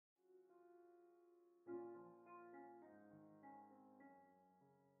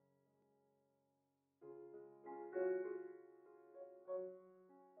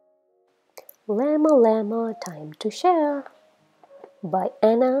Llama, Llama, Time to Share by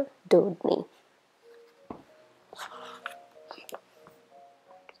Anna Dodney.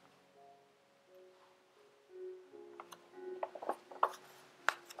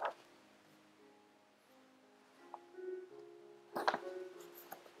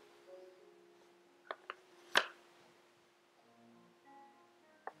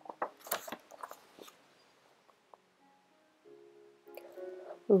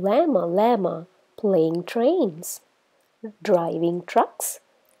 Llama, Llama, playing trains, driving trucks,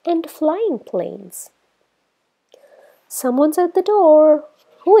 and flying planes. Someone's at the door.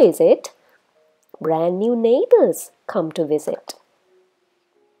 Who is it? Brand new neighbors come to visit.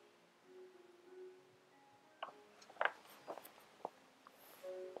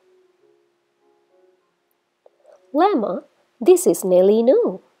 Llama, this is Nelly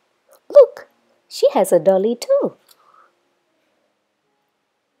new. Look, she has a dolly too.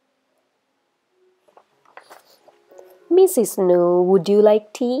 Mrs. New, would you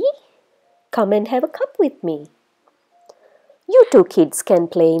like tea? Come and have a cup with me. You two kids can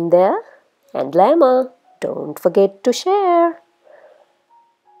play in there. And Llama, don't forget to share.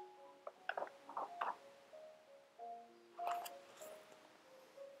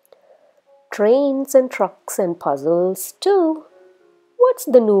 Trains and trucks and puzzles too. What's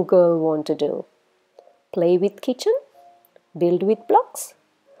the new girl want to do? Play with kitchen? Build with blocks?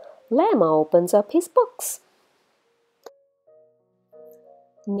 Llama opens up his box.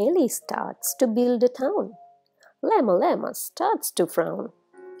 Nelly starts to build a town. Llama starts to frown.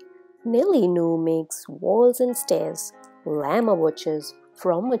 Nelly Noo makes walls and stairs. Llama watches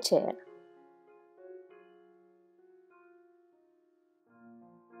from a chair.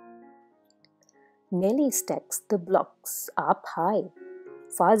 Nelly stacks the blocks up high.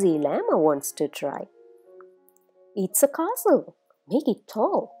 Fuzzy Llama wants to try. It's a castle. Make it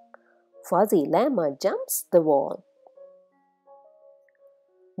tall. Fuzzy Llama jumps the wall.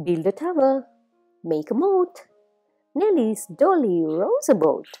 Build a tower. Make a moat. Nelly's dolly rows a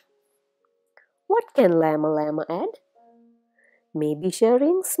boat. What can Llama add? Maybe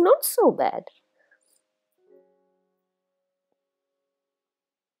sharing's not so bad.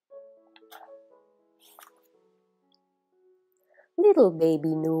 Little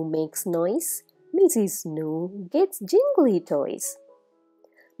baby Noo makes noise. Mrs. Noo gets jingly toys.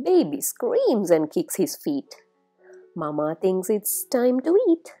 Baby screams and kicks his feet. Mama thinks it's time to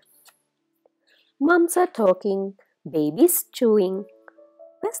eat. Mums are talking. Baby's chewing.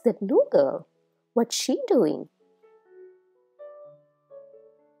 Where's that new girl? What's she doing?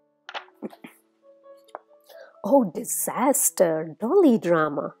 Oh, disaster! Dolly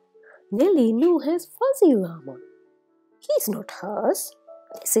drama. Nelly Noo has Fuzzy Llama. He's not hers.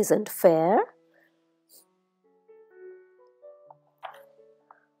 This isn't fair.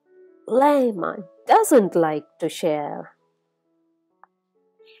 Llama doesn't like to share.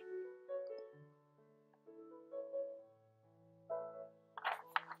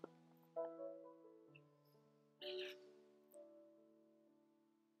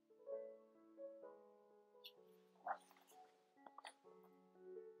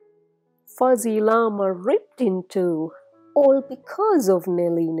 Fuzzy Llama ripped in two, all because of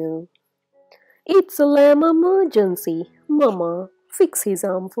Nelly Noo. It's a llama emergency. Mama, fix his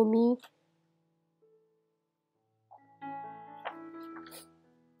arm for me.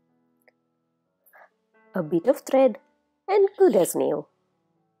 A bit of thread and good as new.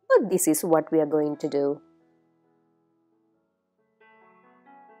 But this is what we are going to do.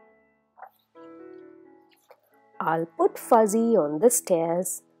 I'll put Fuzzy on the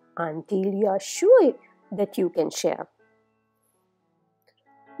stairs until you are sure that you can share.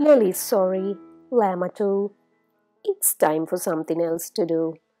 Nelly's sorry, Llama too. It's time for something else to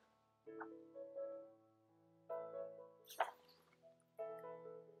do.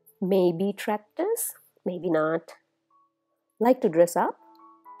 Maybe tractors, maybe not. Like to dress up?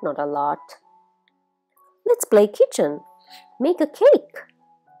 Not a lot. Let's play kitchen. Make a cake.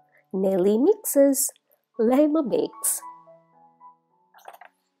 Nelly mixes, Llama bakes.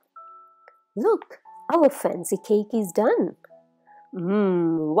 Look, our fancy cake is done.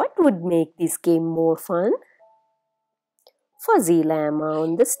 What would make this game more fun? Fuzzy Llama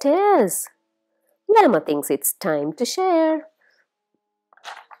on the stairs. Llama thinks it's time to share.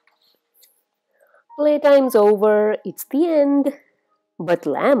 Playtime's over, it's the end. But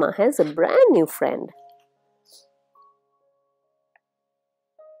Llama has a brand new friend.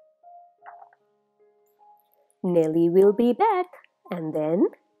 Nelly will be back, and then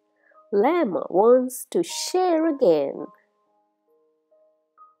Llama wants to share again.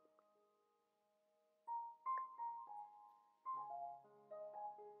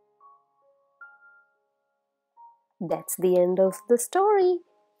 That's the end of the story.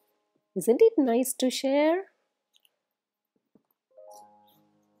 Isn't it nice to share?